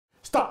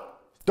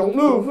Don't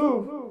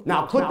move.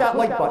 Now click that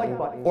like button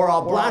or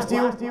I'll blast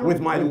you with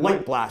my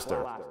light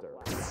blaster.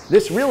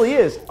 This really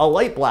is a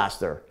light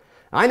blaster.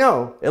 I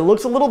know, it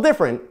looks a little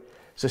different,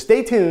 so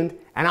stay tuned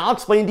and I'll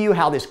explain to you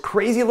how this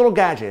crazy little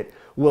gadget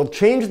will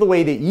change the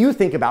way that you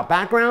think about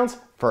backgrounds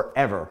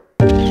forever.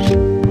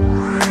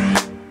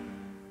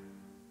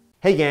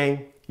 Hey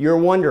gang, you're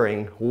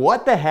wondering,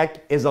 what the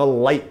heck is a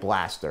light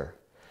blaster?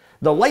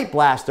 The light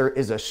blaster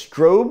is a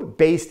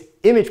strobe-based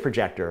image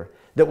projector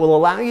that will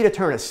allow you to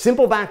turn a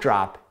simple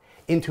backdrop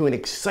into an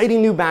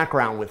exciting new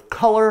background with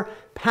color,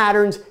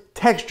 patterns,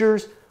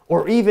 textures,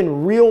 or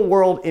even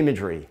real-world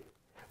imagery.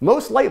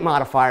 Most light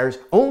modifiers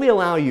only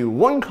allow you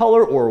one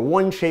color or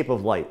one shape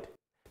of light.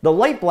 The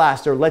light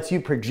blaster lets you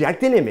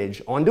project an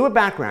image onto a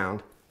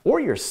background or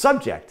your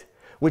subject,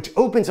 which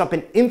opens up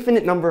an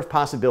infinite number of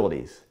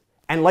possibilities.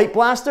 And Light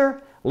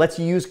Blaster lets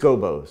you use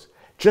gobos,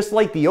 just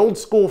like the old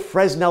school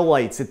Fresnel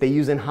lights that they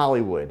use in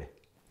Hollywood.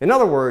 In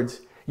other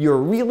words, you're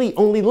really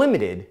only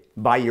limited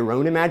by your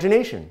own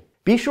imagination.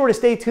 Be sure to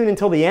stay tuned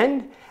until the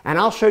end, and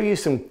I'll show you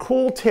some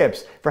cool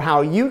tips for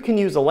how you can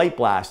use a light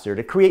blaster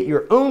to create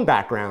your own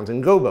backgrounds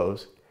and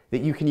gobos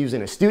that you can use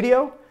in a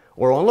studio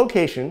or on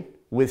location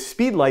with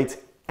speedlights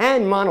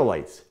and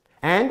monolights.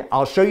 And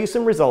I'll show you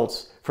some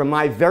results from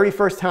my very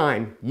first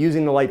time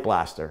using the light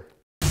blaster.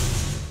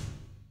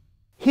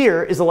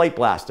 Here is a light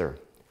blaster.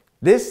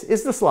 This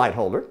is the slide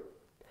holder.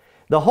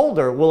 The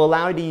holder will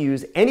allow you to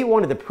use any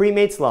one of the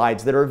pre-made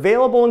slides that are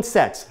available in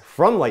sets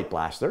from Light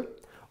Blaster,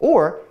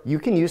 or you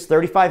can use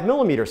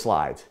 35mm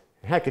slides.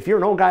 Heck, if you're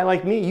an old guy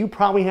like me, you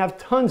probably have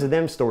tons of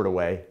them stored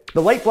away.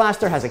 The Light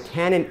Blaster has a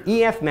Canon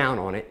EF mount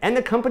on it, and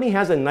the company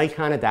has a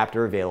Nikon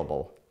adapter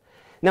available.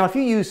 Now, if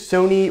you use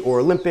Sony or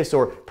Olympus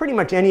or pretty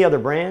much any other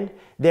brand,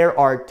 there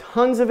are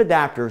tons of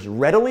adapters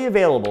readily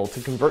available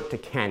to convert to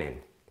Canon.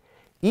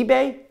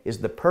 eBay is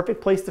the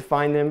perfect place to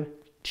find them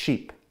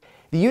cheap.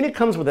 The unit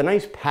comes with a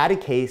nice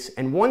padded case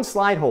and one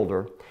slide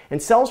holder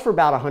and sells for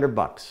about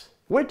 $100,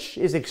 which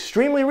is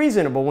extremely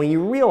reasonable when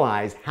you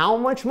realize how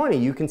much money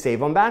you can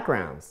save on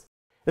backgrounds.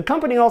 The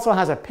company also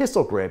has a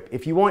pistol grip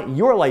if you want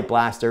your light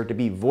blaster to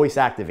be voice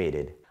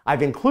activated.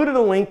 I've included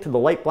a link to the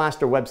Light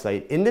Blaster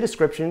website in the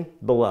description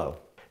below.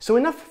 So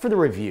enough for the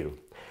review.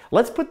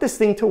 Let's put this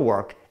thing to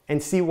work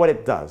and see what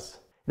it does.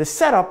 The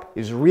setup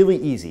is really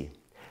easy.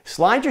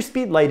 Slide your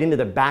speed light into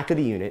the back of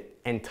the unit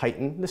and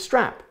tighten the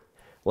strap.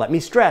 Let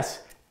me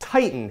stress,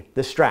 tighten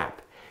the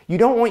strap. You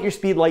don't want your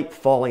speed light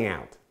falling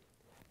out.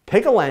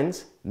 Pick a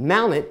lens,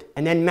 mount it,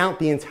 and then mount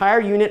the entire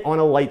unit on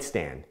a light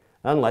stand,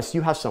 unless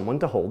you have someone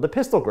to hold the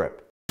pistol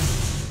grip.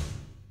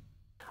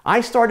 I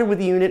started with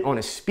the unit on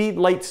a speed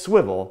light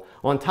swivel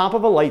on top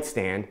of a light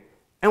stand,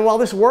 and while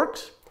this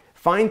works,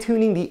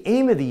 fine-tuning the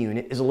aim of the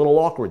unit is a little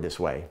awkward this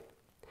way.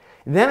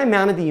 Then I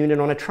mounted the unit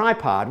on a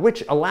tripod,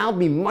 which allowed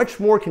me much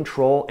more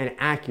control and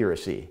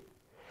accuracy.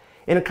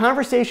 In a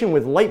conversation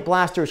with Light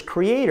Blaster's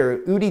creator,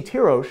 Udi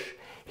Tirosh,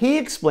 he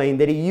explained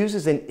that he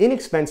uses an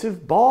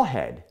inexpensive ball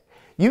head.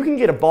 You can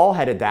get a ball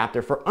head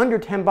adapter for under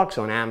 $10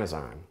 on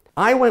Amazon.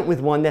 I went with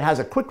one that has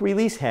a quick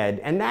release head,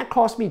 and that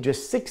cost me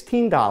just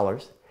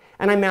 $16,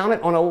 and I mount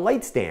it on a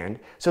light stand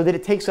so that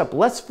it takes up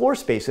less floor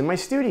space in my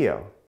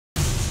studio.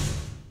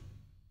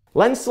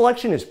 Lens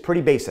selection is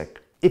pretty basic.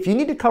 If you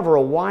need to cover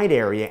a wide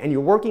area and you're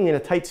working in a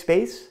tight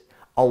space,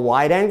 a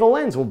wide-angle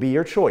lens will be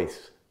your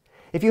choice.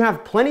 If you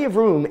have plenty of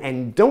room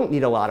and don't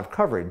need a lot of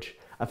coverage,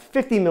 a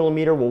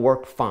 50mm will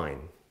work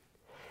fine.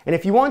 And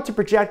if you want to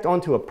project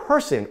onto a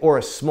person or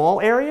a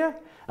small area,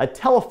 a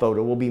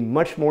telephoto will be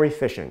much more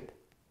efficient.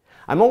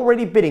 I'm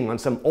already bidding on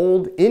some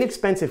old,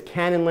 inexpensive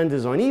Canon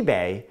lenses on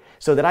eBay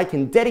so that I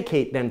can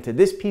dedicate them to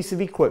this piece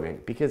of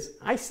equipment because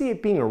I see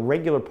it being a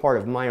regular part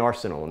of my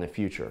arsenal in the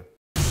future.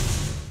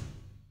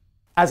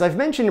 As I've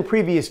mentioned in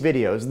previous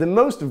videos, the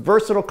most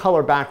versatile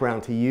color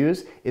background to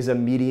use is a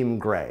medium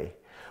gray.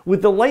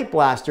 With the Light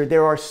Blaster,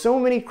 there are so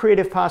many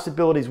creative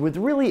possibilities with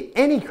really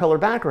any color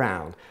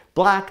background.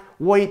 Black,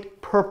 white,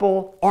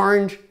 purple,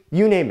 orange,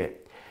 you name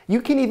it.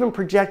 You can even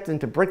project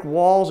into brick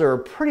walls or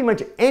pretty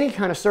much any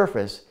kind of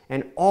surface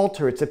and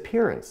alter its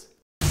appearance.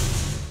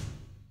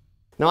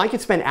 Now I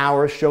could spend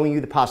hours showing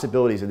you the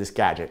possibilities of this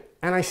gadget,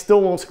 and I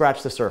still won't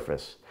scratch the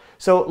surface.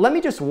 So let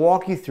me just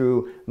walk you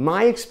through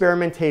my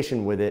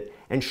experimentation with it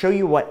and show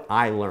you what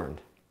I learned.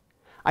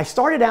 I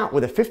started out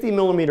with a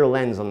 50mm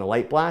lens on the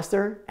Light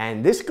Blaster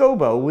and this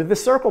gobo with the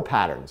circle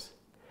patterns.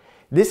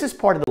 This is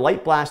part of the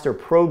Light Blaster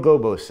Pro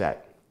Gobo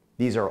set.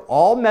 These are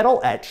all metal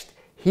etched,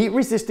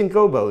 heat-resistant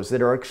gobos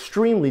that are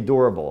extremely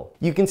durable.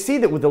 You can see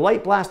that with the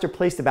Light Blaster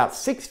placed about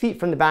 6 feet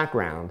from the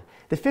background,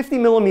 the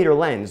 50mm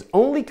lens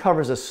only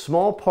covers a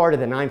small part of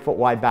the 9-foot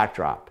wide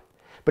backdrop.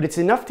 But it's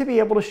enough to be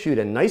able to shoot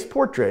a nice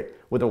portrait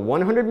with a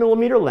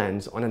 100mm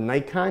lens on a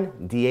Nikon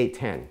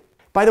D810.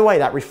 By the way,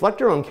 that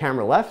reflector on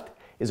camera left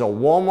is a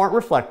Walmart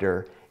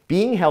reflector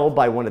being held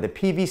by one of the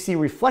PVC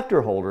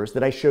reflector holders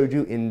that I showed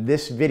you in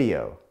this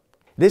video.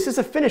 This is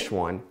a finished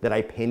one that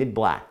I painted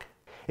black.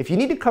 If you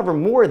need to cover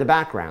more of the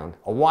background,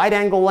 a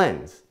wide-angle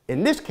lens,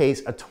 in this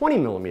case a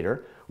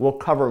 20mm, will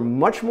cover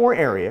much more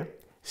area,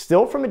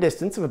 still from a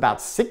distance of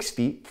about 6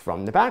 feet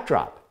from the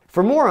backdrop.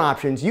 For more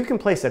options, you can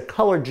place a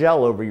color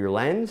gel over your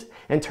lens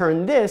and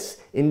turn this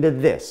into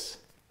this.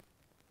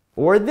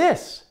 Or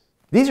this.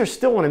 These are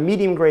still on a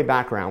medium gray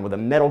background with a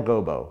metal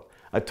gobo,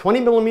 a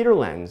 20mm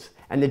lens,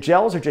 and the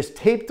gels are just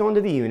taped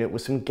onto the unit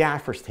with some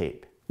gaffer's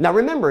tape. Now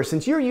remember,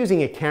 since you're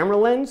using a camera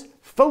lens,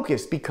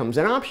 focus becomes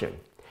an option.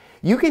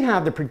 You can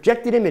have the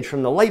projected image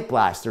from the light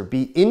blaster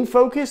be in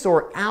focus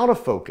or out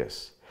of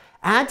focus.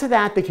 Add to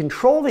that the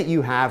control that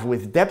you have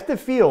with depth of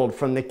field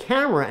from the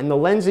camera and the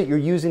lens that you're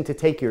using to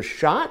take your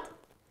shot,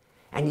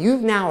 and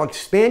you've now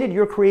expanded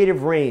your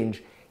creative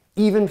range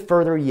even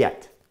further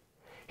yet.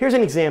 Here's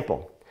an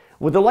example.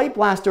 With the light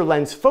blaster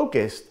lens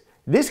focused,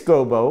 this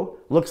gobo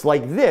looks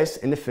like this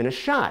in the finished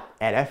shot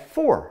at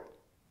f4.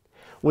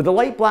 With the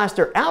light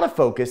blaster out of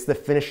focus, the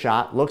finished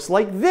shot looks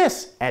like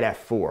this at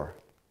f4.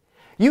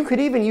 You could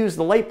even use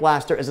the light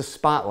blaster as a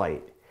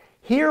spotlight.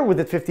 Here with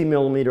the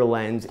 50mm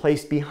lens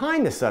placed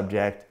behind the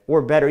subject,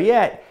 or better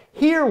yet,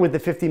 here with the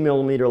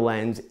 50mm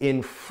lens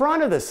in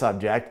front of the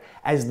subject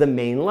as the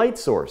main light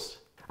source.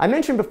 I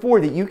mentioned before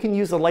that you can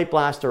use the light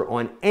blaster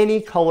on any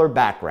color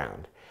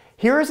background.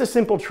 Here is a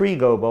simple tree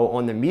gobo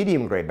on the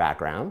medium gray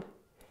background.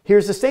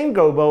 Here's the same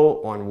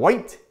gobo on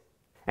white,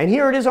 and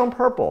here it is on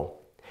purple.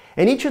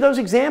 In each of those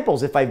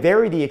examples, if I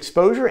vary the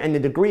exposure and the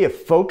degree of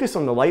focus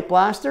on the light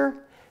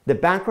blaster, the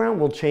background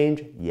will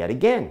change yet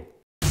again.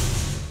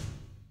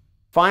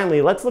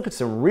 Finally, let's look at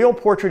some real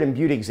portrait and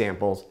beauty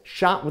examples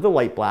shot with a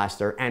light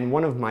blaster and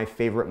one of my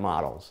favorite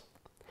models.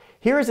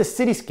 Here is a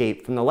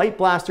cityscape from the Light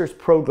Blaster's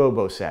Pro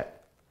Gobo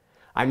set.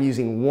 I'm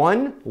using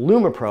one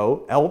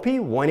LumiPro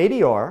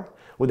LP180R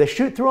with a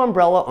shoot-through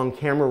umbrella on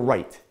camera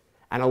right,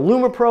 and a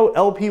LumiPro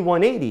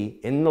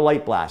LP180 in the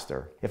light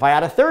blaster. If I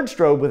add a third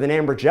strobe with an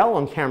amber gel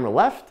on camera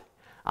left,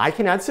 I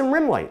can add some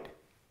rim light.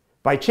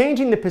 By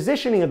changing the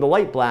positioning of the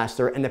light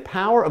blaster and the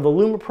power of the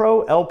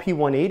LumiPro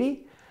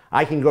LP180,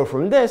 I can go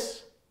from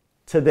this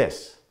to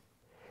this.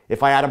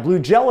 If I add a blue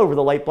gel over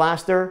the light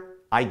blaster,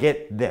 I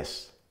get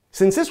this.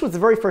 Since this was the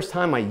very first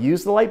time I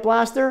used the light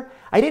blaster,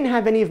 I didn't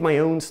have any of my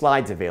own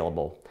slides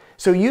available.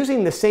 So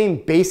using the same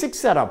basic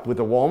setup with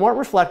a Walmart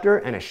reflector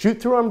and a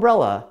shoot-through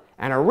umbrella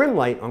and a rim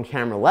light on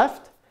camera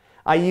left,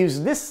 I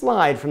used this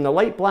slide from the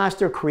Light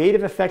Blaster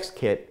Creative Effects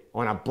Kit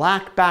on a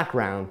black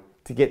background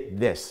to get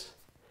this.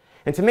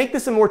 And to make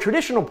this a more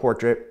traditional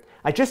portrait,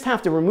 I just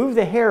have to remove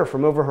the hair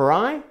from over her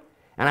eye,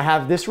 and I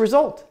have this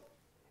result.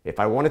 If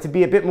I want it to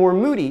be a bit more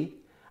moody,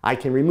 I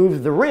can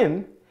remove the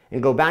rim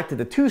and go back to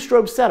the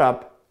 2-strobe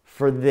setup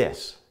for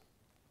this.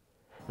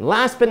 And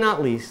last but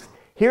not least,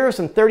 here are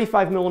some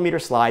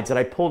 35mm slides that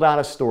I pulled out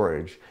of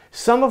storage,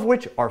 some of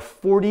which are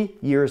 40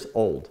 years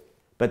old.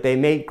 But they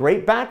make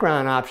great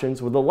background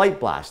options with a light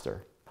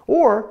blaster.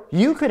 Or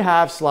you could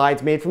have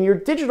slides made from your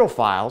digital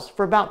files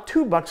for about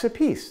 $2 a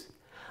piece.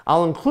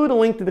 I'll include a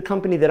link to the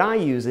company that I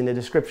use in the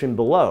description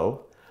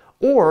below.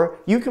 Or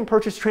you can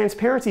purchase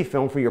transparency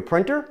film for your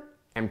printer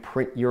and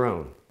print your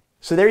own.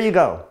 So there you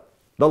go,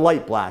 the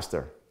light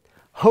blaster.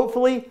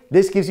 Hopefully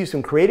this gives you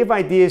some creative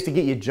ideas to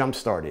get you jump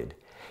started.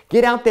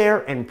 Get out there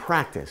and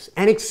practice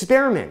and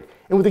experiment.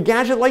 And with a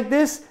gadget like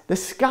this, the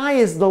sky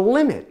is the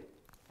limit.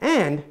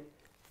 And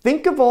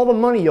think of all the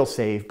money you'll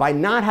save by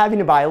not having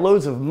to buy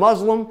loads of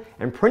muslin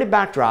and printed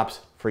backdrops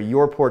for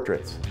your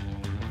portraits.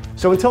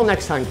 So until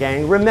next time,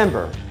 gang,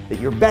 remember that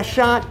your best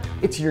shot,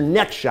 it's your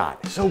next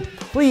shot. So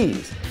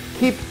please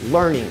keep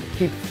learning,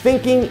 keep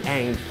thinking,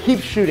 and keep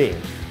shooting.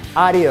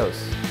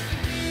 Adios.